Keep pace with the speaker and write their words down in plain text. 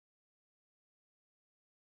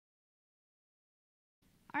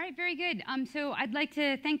All right, very good. So I'd like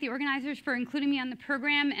to thank the organizers for including me on the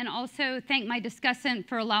program, and also thank my discussant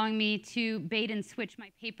for allowing me to bait and switch my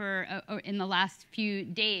paper in the last few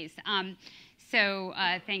days.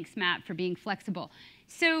 Thanks, Matt, for being flexible.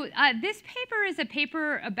 So this paper is a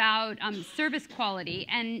paper about service quality,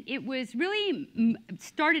 and it was really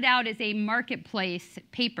started out as a marketplace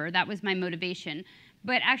paper. That was my motivation.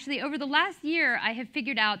 But actually, over the last year, I have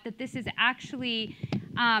figured out that this is actually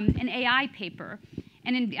an AI paper.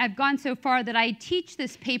 And I've gone so far that I teach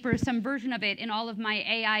this paper, some version of it, in all of my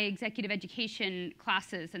AI executive education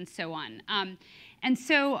classes and so on. And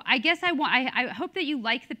so I guess I hope that you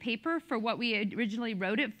like the paper for what we originally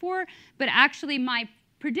wrote it for, but actually my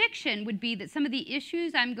prediction would be that some of the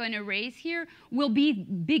issues I'm going to raise here will be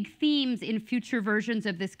big themes in future versions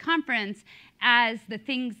of this conference as the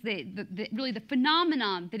things really the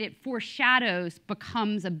phenomenon that it foreshadows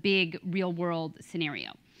becomes a big real-world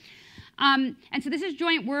scenario. And so this is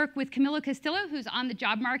joint work with Camilo Castillo, who's on the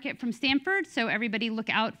job market from Stanford, so everybody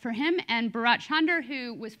look out for him, and Bharat Chander,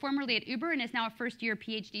 who was formerly at Uber and is now a first-year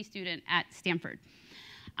PhD student at Stanford.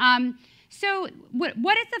 So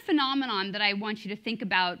what is the phenomenon that I want you to think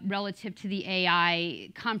about relative to the AI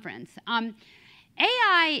conference?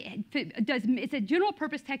 AI it's a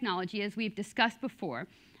general-purpose technology, as we've discussed before.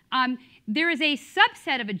 There is a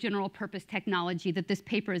subset of a general-purpose technology that this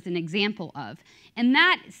paper is an example of. And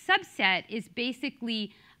that subset is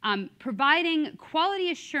basically providing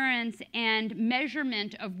quality assurance and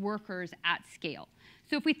measurement of workers at scale.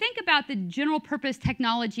 So if we think about the general-purpose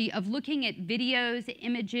technology of looking at videos,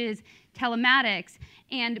 images, telematics,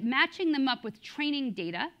 and matching them up with training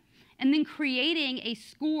data, and then creating a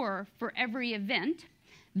score for every event,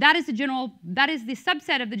 that is the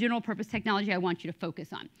subset of the general-purpose technology I want you to focus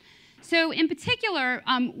on. So in particular,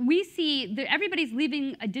 we see that everybody's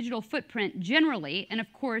leaving a digital footprint generally, and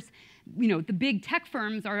of course, the big tech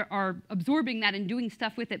firms are absorbing that and doing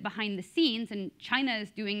stuff with it behind the scenes, and China is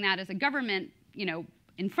doing that as a government,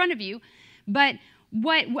 in front of you. But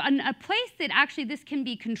a place that actually this can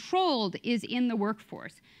be controlled is in the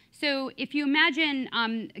workforce. So if you imagine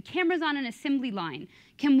cameras on an assembly line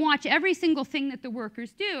can watch every single thing that the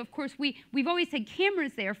workers do. Of course, we've always had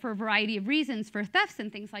cameras there for a variety of reasons, for thefts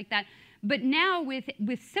and things like that. But now with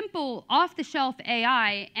simple off-the-shelf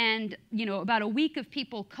AI and about a week of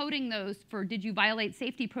people coding those for did you violate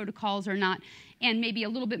safety protocols or not, and maybe a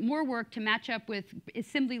little bit more work to match up with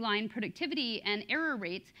assembly line productivity and error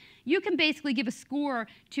rates, you can basically give a score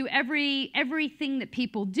to everything that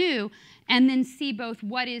people do and then see both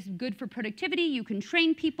what is good for productivity. You can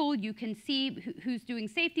train people. You can see who's doing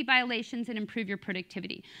safety violations and improve your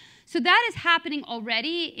productivity. So that is happening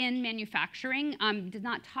already in manufacturing. It's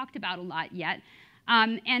not talked about a lot yet.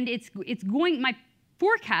 And my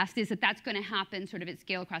forecast is that that's going to happen sort of at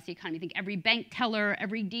scale across the economy. I think every bank teller,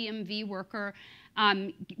 every DMV worker,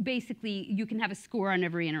 basically you can have a score on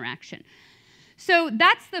every interaction. So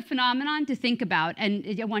that's the phenomenon to think about,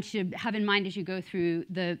 and I want you to have in mind as you go through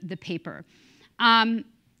the paper.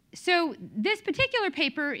 So this particular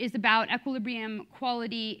paper is about equilibrium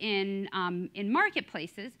quality in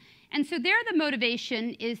marketplaces. And so there the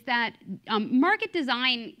motivation is that market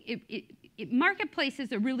design,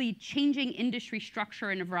 marketplaces are really changing industry structure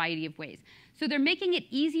in a variety of ways. So they're making it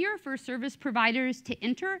easier for service providers to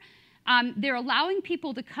enter. They're allowing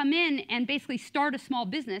people to come in and basically start a small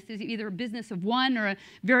business, either a business of one or a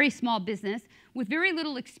very small business, with very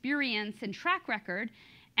little experience and track record,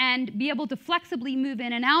 and be able to flexibly move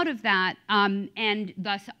in and out of that, and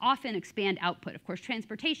thus often expand output. Of course,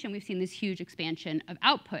 transportation, we've seen this huge expansion of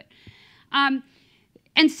output.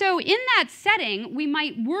 And so in that setting, we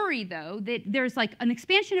might worry, though, that there's like an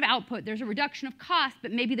expansion of output, there's a reduction of cost,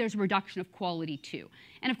 but maybe there's a reduction of quality, too.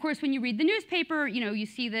 And of course, when you read the newspaper, you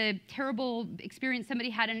see the terrible experience somebody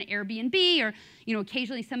had in an Airbnb, or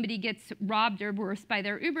occasionally somebody gets robbed or worse by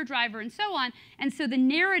their Uber driver, and so on. And so the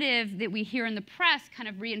narrative that we hear in the press kind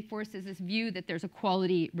of reinforces this view that there's a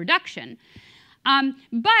quality reduction.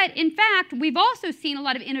 But in fact, we've also seen a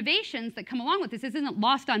lot of innovations that come along with this. This isn't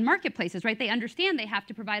lost on marketplaces, right? They understand they have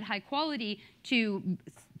to provide high quality to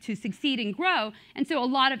succeed and grow. And so a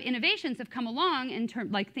lot of innovations have come along in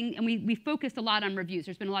terms and we focused a lot on reviews.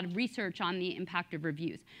 There's been a lot of research on the impact of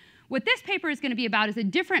reviews. What this paper is going to be about is a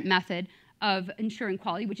different method of ensuring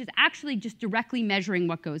quality, which is actually just directly measuring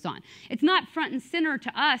what goes on. It's not front and center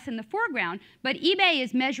to us in the foreground, but eBay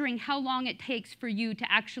is measuring how long it takes for you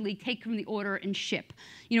to actually take from the order and ship.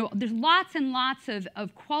 You know, there's lots and lots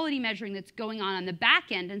of quality measuring that's going on the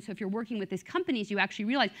back end, and so if you're working with these companies, you actually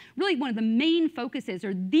realize really one of the main focuses,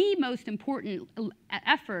 or the most important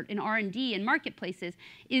effort in R&D and marketplaces,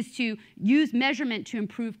 is to use measurement to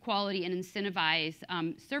improve quality and incentivize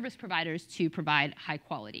service providers to provide high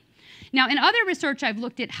quality. Now, in other research, I've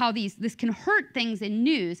looked at how this can hurt things in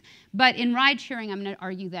news, but in ride sharing, I'm going to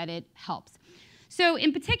argue that it helps. So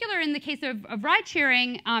in particular, in the case of ride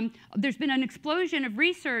sharing, there's been an explosion of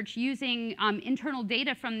research using internal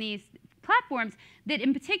data from these platforms that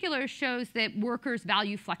in particular shows that workers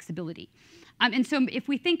value flexibility. And so if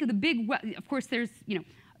we think of the big, of course, there's, you know,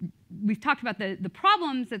 we've talked about the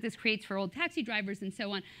problems that this creates for old taxi drivers and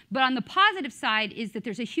so on. But on the positive side is that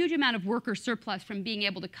there's a huge amount of worker surplus from being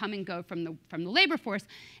able to come and go from the labor force.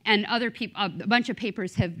 And other people, a bunch of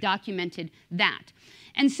papers have documented that.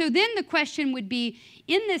 And so then the question would be,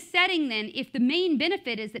 in this setting then, if the main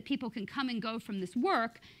benefit is that people can come and go from this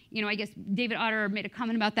work, you know, I guess David Otter made a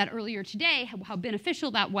comment about that earlier today, how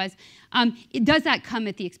beneficial that was, does that come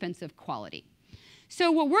at the expense of quality? So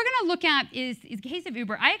what we're going to look at is the case of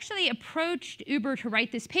Uber. I actually approached Uber to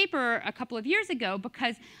write this paper a couple of years ago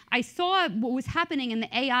because I saw what was happening in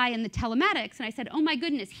the AI and the telematics, and I said, oh my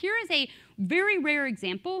goodness, here is a very rare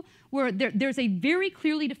example where there's a very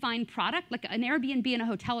clearly defined product, like an Airbnb and a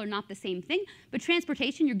hotel are not the same thing, but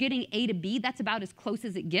transportation, you're getting A to B. That's about as close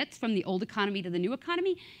as it gets from the old economy to the new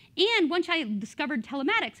economy. And once I discovered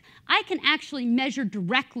telematics, I can actually measure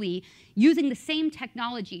directly using the same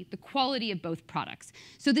technology the quality of both products.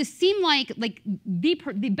 So this seemed like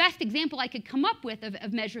the best example I could come up with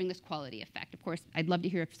of measuring this quality effect. Of course, I'd love to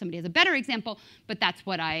hear if somebody has a better example, but that's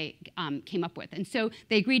what I came up with. And so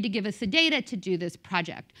they agreed to give us the data to do this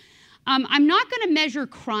project. I'm not going to measure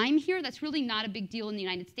crime here. That's really not a big deal in the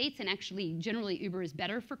United States. And actually, generally, Uber is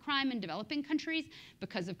better for crime in developing countries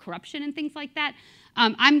because of corruption and things like that.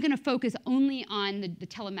 I'm going to focus only on the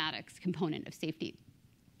telematics component of safety.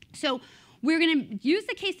 So we're going to use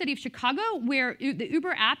the case study of Chicago, where the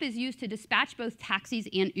Uber app is used to dispatch both taxis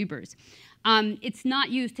and Ubers. It's not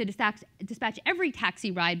used to dispatch every taxi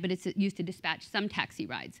ride, but it's used to dispatch some taxi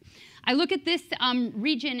rides. I look at this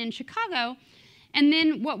region in Chicago, and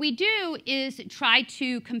then what we do is try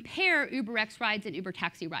to compare UberX rides and Uber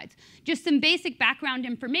taxi rides. Just some basic background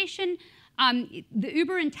information. The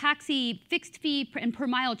Uber and taxi fixed fee and per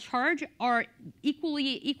mile charge are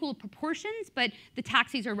equal proportions, but the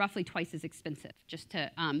taxis are roughly twice as expensive, just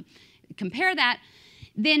to compare that.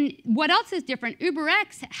 Then what else is different?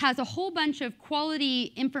 UberX has a whole bunch of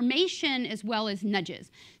quality information as well as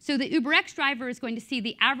nudges. So the UberX driver is going to see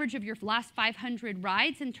the average of your last 500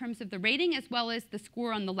 rides in terms of the rating, as well as the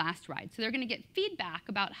score on the last ride. So they're going to get feedback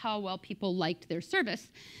about how well people liked their service.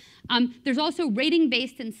 There's also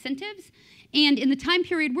rating-based incentives. And in the time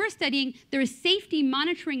period we're studying, there is safety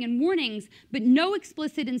monitoring and warnings, but no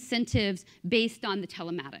explicit incentives based on the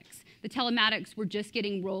telematics. The telematics were just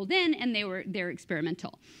getting rolled in, and they're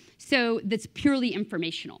experimental. So that's purely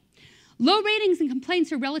informational. Low ratings and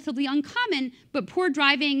complaints are relatively uncommon, but poor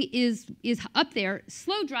driving is up there.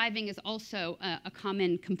 Slow driving is also a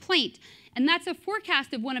common complaint. And that's a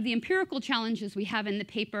forecast of one of the empirical challenges we have in the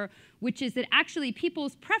paper, which is that actually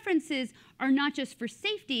people's preferences are not just for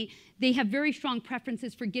safety, they have very strong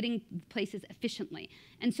preferences for getting places efficiently.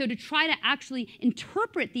 And so to try to actually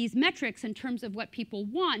interpret these metrics in terms of what people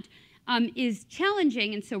want is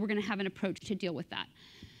challenging, and so we're going to have an approach to deal with that.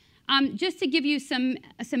 Just to give you some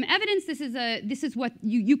evidence, this is what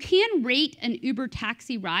you can rate an Uber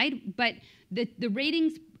taxi ride, but the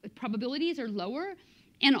ratings probabilities are lower.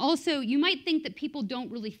 And also, you might think that people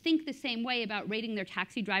don't really think the same way about rating their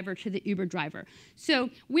taxi driver to the Uber driver.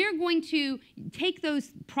 So we're going to take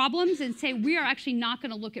those problems and say we are actually not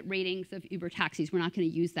going to look at ratings of Uber taxis. We're not going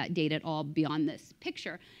to use that data at all beyond this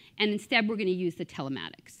picture. And instead, we're going to use the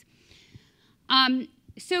telematics.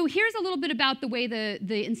 So here's a little bit about the way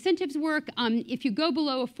the incentives work. If you go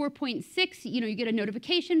below a 4.6, you get a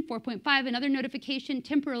notification, 4.5, another notification,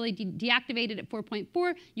 temporarily deactivated at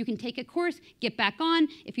 4.4. You can take a course, get back on.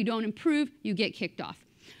 If you don't improve, you get kicked off.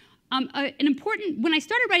 When I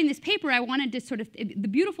started writing this paper, I wanted to the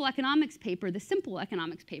beautiful economics paper, the simple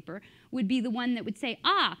economics paper, would be the one that would say,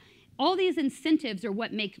 all these incentives are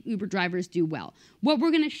what make Uber drivers do well. What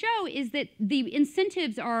we're going to show is that the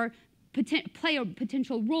incentives play a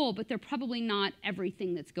potential role, but they're probably not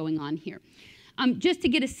everything that's going on here. Just to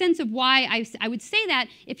get a sense of why I would say that,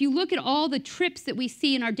 if you look at all the trips that we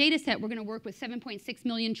see in our data set, we're going to work with 7.6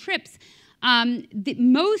 million trips.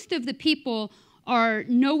 most of the people are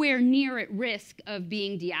nowhere near at risk of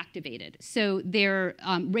being deactivated. So their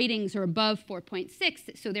ratings are above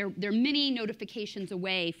 4.6, so they're many notifications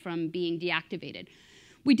away from being deactivated.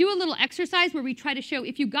 We do a little exercise where we try to show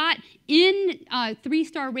if you got in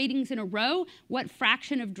 3-star ratings in a row, what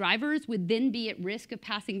fraction of drivers would then be at risk of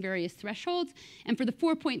passing various thresholds. And for the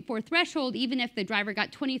 4.4 threshold, even if the driver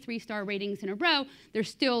got 23-star ratings in a row,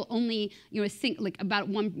 there's still only about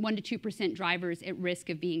 1 to 2% drivers at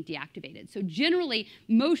risk of being deactivated. So generally,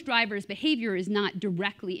 most drivers' behavior is not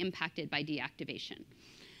directly impacted by deactivation.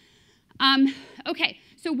 OK,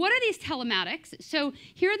 so what are these telematics? So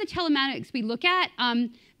here are the telematics we look at.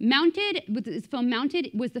 Mounted, with this phone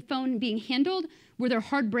mounted, was the phone being handled? Were there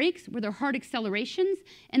hard brakes? Were there hard accelerations?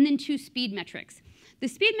 And then 2 speed metrics. The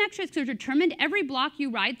speed metrics are determined. Every block you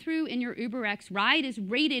ride through in your UberX ride is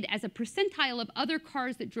rated as a percentile of other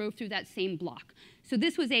cars that drove through that same block. So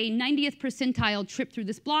this was a 90th percentile trip through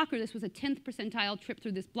this block, or this was a 10th percentile trip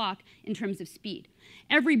through this block in terms of speed.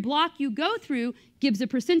 Every block you go through gives a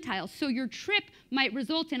percentile. So your trip might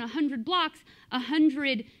result in 100 blocks,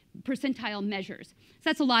 100 percentile measures. So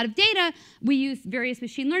that's a lot of data. We use various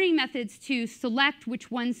machine learning methods to select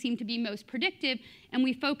which ones seem to be most predictive, and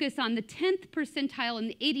we focus on the 10th percentile and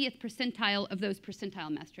the 80th percentile of those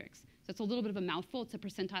percentile metrics. So it's a little bit of a mouthful. It's a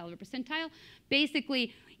percentile of a percentile.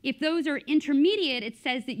 Basically, if those are intermediate, it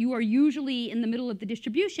says that you are usually in the middle of the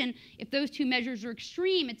distribution. If those 2 measures are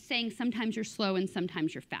extreme, it's saying sometimes you're slow and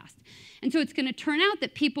sometimes you're fast. And so it's going to turn out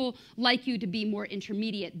that people like you to be more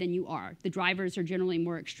intermediate than you are. The drivers are generally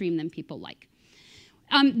more extreme than people like.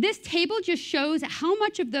 This table just shows how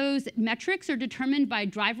much of those metrics are determined by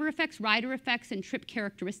driver effects, rider effects, and trip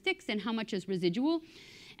characteristics, and how much is residual.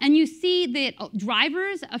 And you see that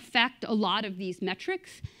drivers affect a lot of these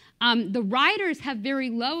metrics. The riders have very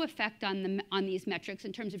low effect on these metrics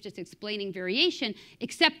in terms of just explaining variation,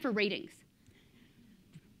 except for ratings.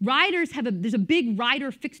 Riders there's a big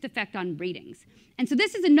rider fixed effect on ratings. And so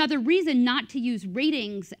this is another reason not to use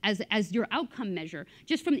ratings as your outcome measure.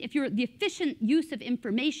 Just from if you're the efficient use of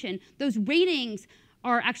information, those ratings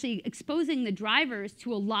are actually exposing the drivers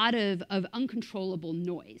to a lot of uncontrollable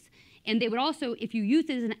noise. And they would also, if you use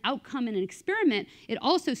it as an outcome in an experiment, it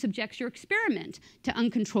also subjects your experiment to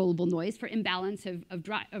uncontrollable noise for imbalance of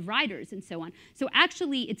riders and so on. So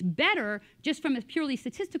actually, it's better, just from a purely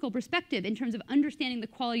statistical perspective, in terms of understanding the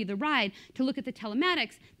quality of the ride, to look at the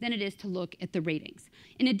telematics than it is to look at the ratings.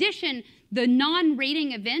 In addition, the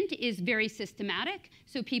non-rating event is very systematic.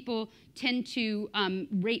 So people tend to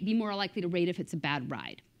be more likely to rate if it's a bad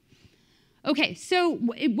ride. OK, so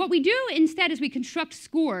what we do instead is we construct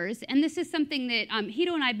scores. And this is something that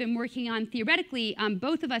Hito and I have been working on theoretically.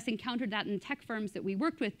 Both of us encountered that in tech firms that we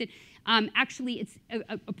worked with. That actually, it's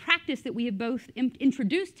a practice that we have both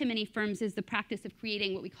introduced to many firms is the practice of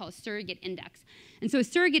creating what we call a surrogate index. And so a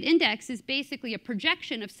surrogate index is basically a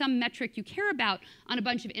projection of some metric you care about on a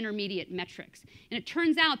bunch of intermediate metrics. And it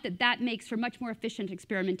turns out that that makes for much more efficient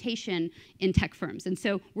experimentation in tech firms. And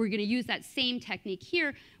so we're going to use that same technique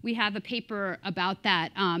here. We have a paper about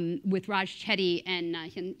that with Raj Chetty and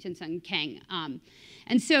Hyun-Sung Kang.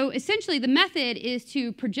 And so essentially, the method is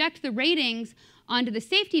to project the ratings onto the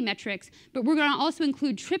safety metrics, but we're going to also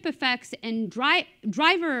include trip effects and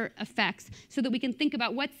driver effects so that we can think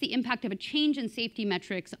about what's the impact of a change in safety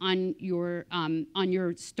metrics on your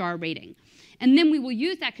star rating. And then we will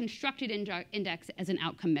use that constructed index as an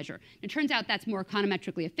outcome measure. It turns out that's more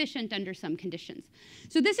econometrically efficient under some conditions.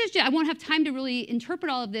 So this is just, I won't have time to really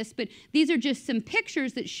interpret all of this, but these are just some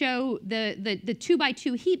pictures that show the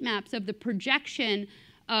 2x2 heat maps of the projection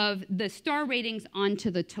of the star ratings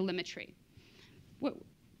onto the telemetry. Whoa,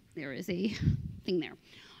 there is a thing there.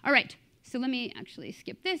 All right, so let me actually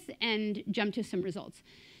skip this and jump to some results.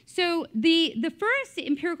 So the first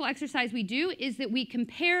empirical exercise we do is that we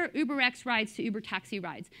compare UberX rides to Uber taxi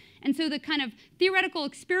rides. And so the kind of theoretical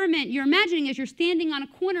experiment you're imagining is you're standing on a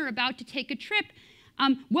corner about to take a trip.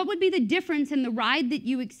 What would be the difference in the ride that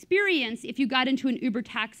you experience if you got into an Uber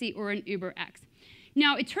taxi or an UberX?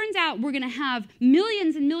 Now, it turns out we're going to have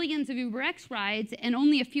millions and millions of UberX rides and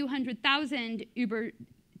only a few 100,000 Uber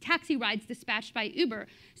taxi rides dispatched by Uber.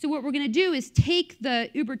 So what we're going to do is take the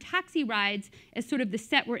Uber taxi rides as sort of the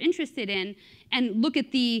set we're interested in and look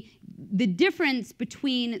at the difference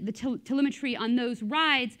between the telemetry on those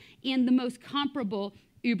rides and the most comparable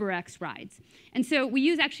UberX rides. And so we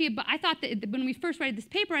use actually, I thought that when we first read this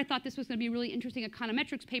paper, I thought this was going to be a really interesting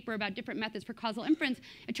econometrics paper about different methods for causal inference.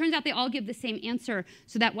 It turns out they all give the same answer,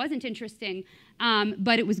 so that wasn't interesting,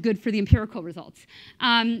 but it was good for the empirical results.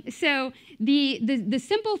 So the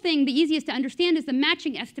simple thing, the easiest to understand, is the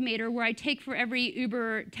matching estimator, where I take for every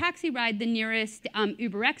Uber taxi ride the nearest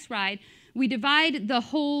UberX ride. We divide the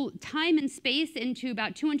whole time and space into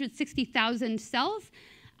about 260,000 cells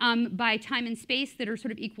by time and space that are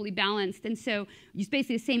sort of equally balanced. And so use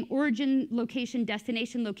basically the same origin location,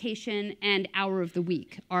 destination location, and hour of the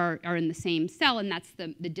week are in the same cell, and that's the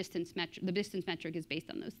distance metric. The distance metric is based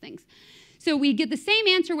on those things. So we get the same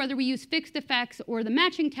answer whether we use fixed effects or the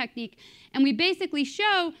matching technique, and we basically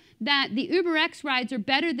show that the UberX rides are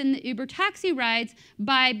better than the Uber taxi rides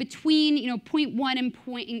by between 0.1 and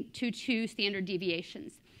 0.22 standard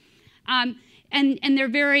deviations. And they're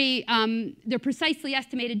they're precisely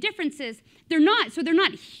estimated differences. They're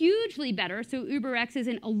not hugely better. So UberX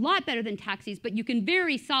isn't a lot better than taxis, but you can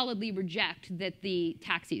very solidly reject that the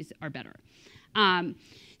taxis are better.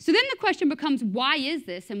 So then the question becomes, why is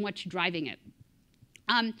this and what's driving it?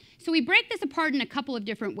 So we break this apart in a couple of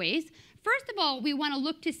different ways. First of all, we want to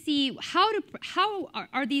look to see how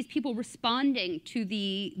are these people responding to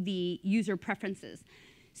the user preferences.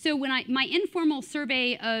 So when my informal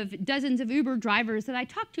survey of dozens of Uber drivers that I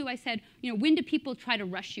talked to, I said, when do people try to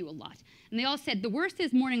rush you a lot? And they all said, the worst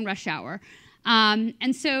is morning rush hour.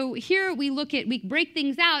 And so here we break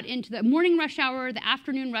things out into the morning rush hour, the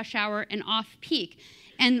afternoon rush hour, and off-peak,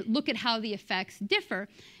 and look at how the effects differ.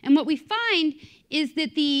 And what we find is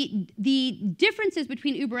that the differences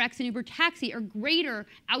between UberX and Uber Taxi are greater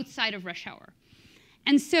outside of rush hour.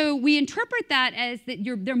 And so we interpret that as that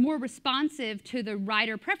they're more responsive to the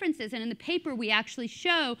rider preferences. And in the paper, we actually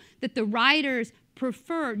show that the riders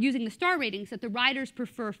prefer, using the star ratings, that the riders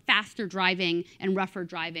prefer faster driving and rougher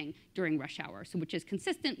driving during rush hour, so which is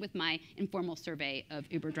consistent with my informal survey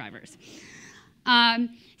of Uber drivers.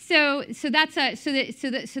 So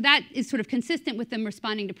that is sort of consistent with them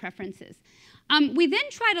responding to preferences. We then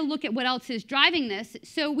try to look at what else is driving this.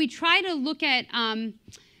 So we try to look at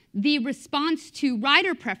the response to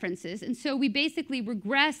rider preferences. And so we basically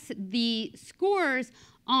regress the scores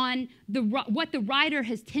on what the rider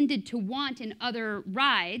has tended to want in other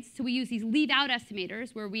rides. So we use these leave-out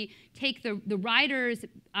estimators, where we take the riders,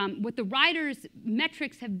 what the riders'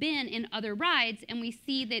 metrics have been in other rides, and we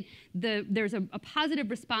see that there's a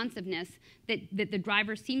positive responsiveness, that the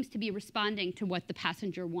driver seems to be responding to what the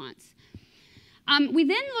passenger wants. We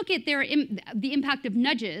then look at the impact of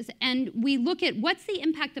nudges, and we look at what's the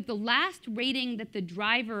impact of the last rating that the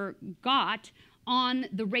driver got on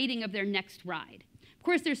the rating of their next ride. Of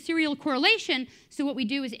course, there's serial correlation, so what we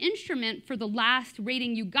do is instrument for the last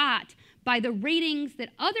rating you got by the ratings that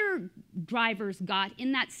other drivers got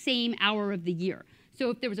in that same hour of the year. So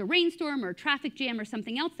if there was a rainstorm or a traffic jam or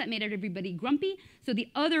something else that made everybody grumpy, so the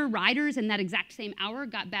other riders in that exact same hour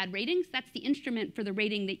got bad ratings, that's the instrument for the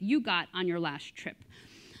rating that you got on your last trip.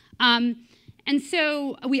 And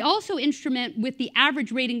so we also instrument with the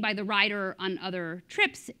average rating by the rider on other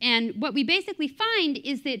trips. And what we basically find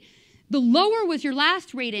is that the lower was your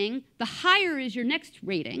last rating, the higher is your next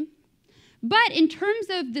rating. But in terms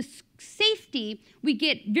of the safety, we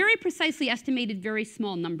get very precisely estimated very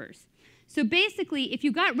small numbers. So basically, if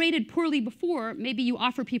you got rated poorly before, maybe you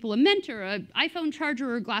offer people a mint or an iPhone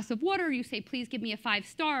charger or a glass of water, you say, please give me a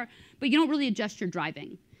 5-star, but you don't really adjust your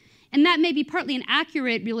driving. And that may be partly an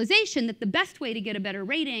accurate realization that the best way to get a better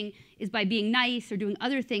rating is by being nice or doing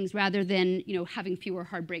other things rather than having fewer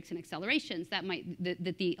hard brakes and accelerations. That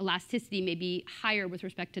the elasticity may be higher with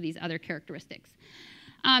respect to these other characteristics.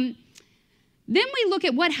 Then we look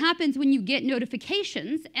at what happens when you get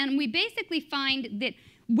notifications, and we basically find that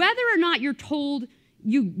whether or not you're told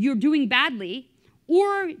you're doing badly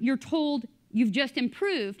or you're told you've just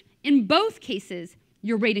improved, in both cases,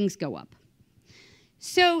 your ratings go up.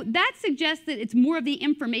 So that suggests that it's more of the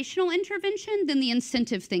informational intervention than the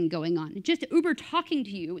incentive thing going on. Just Uber talking to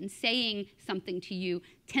you and saying something to you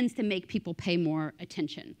tends to make people pay more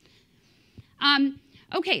attention.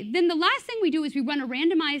 Okay, then the last thing we do is we run a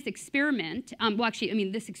randomized experiment. Well, actually, I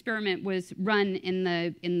mean, this experiment was run in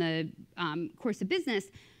the course of business,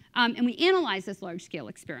 and we analyzed this large-scale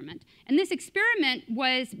experiment. And this experiment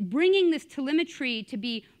was bringing this telemetry to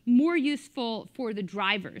be more useful for the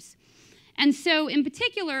drivers. And so, in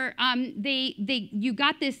particular, you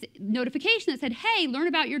got this notification that said, hey, learn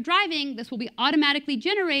about your driving. This will be automatically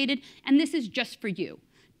generated, and this is just for you.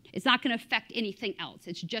 It's not going to affect anything else.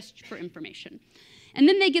 It's just for information. And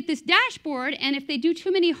then they get this dashboard, and if they do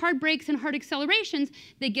too many hard brakes and hard accelerations,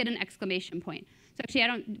 they get an exclamation point. So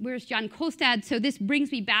actually, where's John Kolstad? So this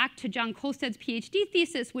brings me back to John Kolstad's PhD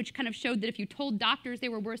thesis, which kind of showed that if you told doctors they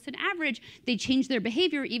were worse than average, they changed their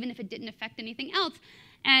behavior even if it didn't affect anything else.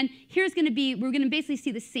 And we're going to basically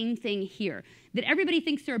see the same thing here, that everybody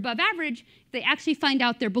thinks they're above average. If they actually find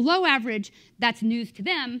out they're below average, that's news to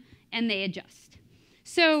them, and they adjust.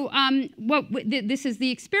 So this is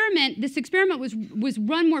the experiment. This experiment was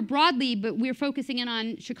run more broadly, but we're focusing in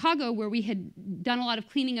on Chicago, where we had done a lot of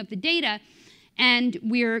cleaning of the data. And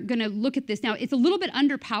we're going to look at this. Now, it's a little bit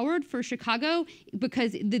underpowered for Chicago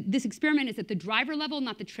because this experiment is at the driver level,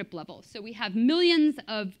 not the trip level. So we have millions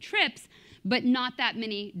of trips, but not that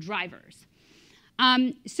many drivers.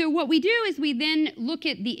 So what we do is we then look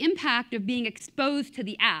at the impact of being exposed to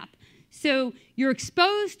the app. So you're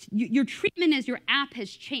exposed, your treatment as your app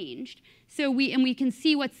has changed. So we can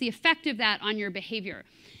see what's the effect of that on your behavior.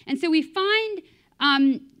 And so we find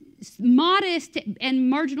modest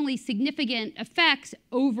and marginally significant effects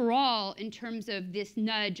overall in terms of this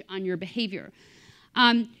nudge on your behavior.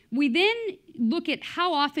 We then look at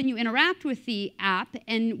how often you interact with the app,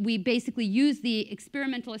 and we basically use the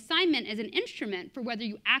experimental assignment as an instrument for whether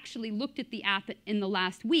you actually looked at the app in the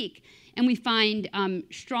last week. And we find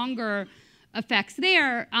stronger effects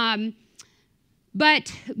there.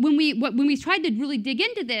 But when we tried to really dig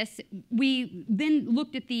into this, we then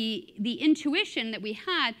looked at the intuition that we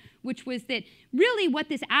had, which was that really what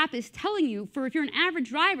this app is telling you, if you're an average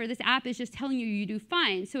driver, this app is just telling you you do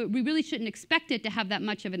fine. So we really shouldn't expect it to have that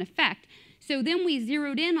much of an effect. So then we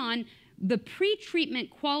zeroed in on the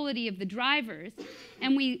pre-treatment quality of the drivers,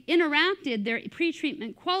 and we interacted their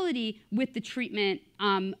pre-treatment quality with the treatment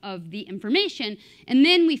of the information. And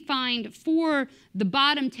then we find for the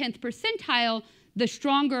bottom 10th percentile, the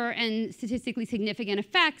stronger and statistically significant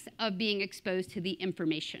effects of being exposed to the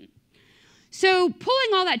information. So pulling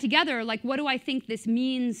all that together, like what do I think this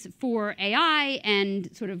means for AI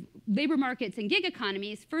and sort of labor markets and gig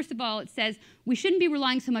economies? First of all, it says we shouldn't be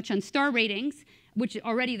relying so much on star ratings, which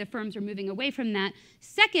already the firms are moving away from that.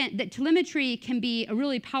 Second, that telemetry can be a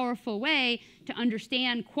really powerful way to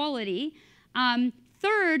understand quality.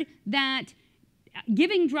 Third, that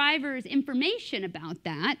giving drivers information about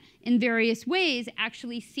that in various ways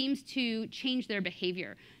actually seems to change their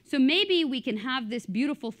behavior. So maybe we can have this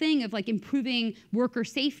beautiful thing of like improving worker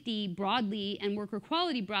safety broadly and worker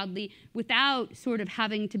quality broadly without sort of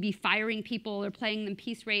having to be firing people or paying them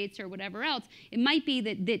piece rates or whatever else. It might be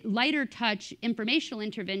that lighter touch informational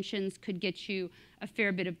interventions could get you a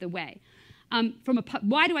fair bit of the way.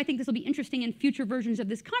 Why do I think this will be interesting in future versions of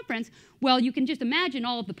this conference? Well, you can just imagine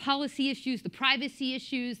all of the policy issues, the privacy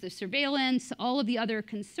issues, the surveillance, all of the other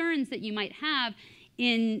concerns that you might have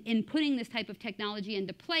in putting this type of technology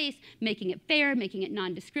into place, making it fair, making it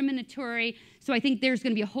non-discriminatory. So I think there's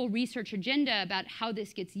going to be a whole research agenda about how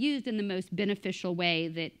this gets used in the most beneficial way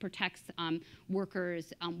that protects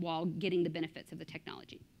workers while getting the benefits of the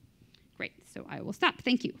technology. Great, so I will stop.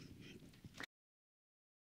 Thank you.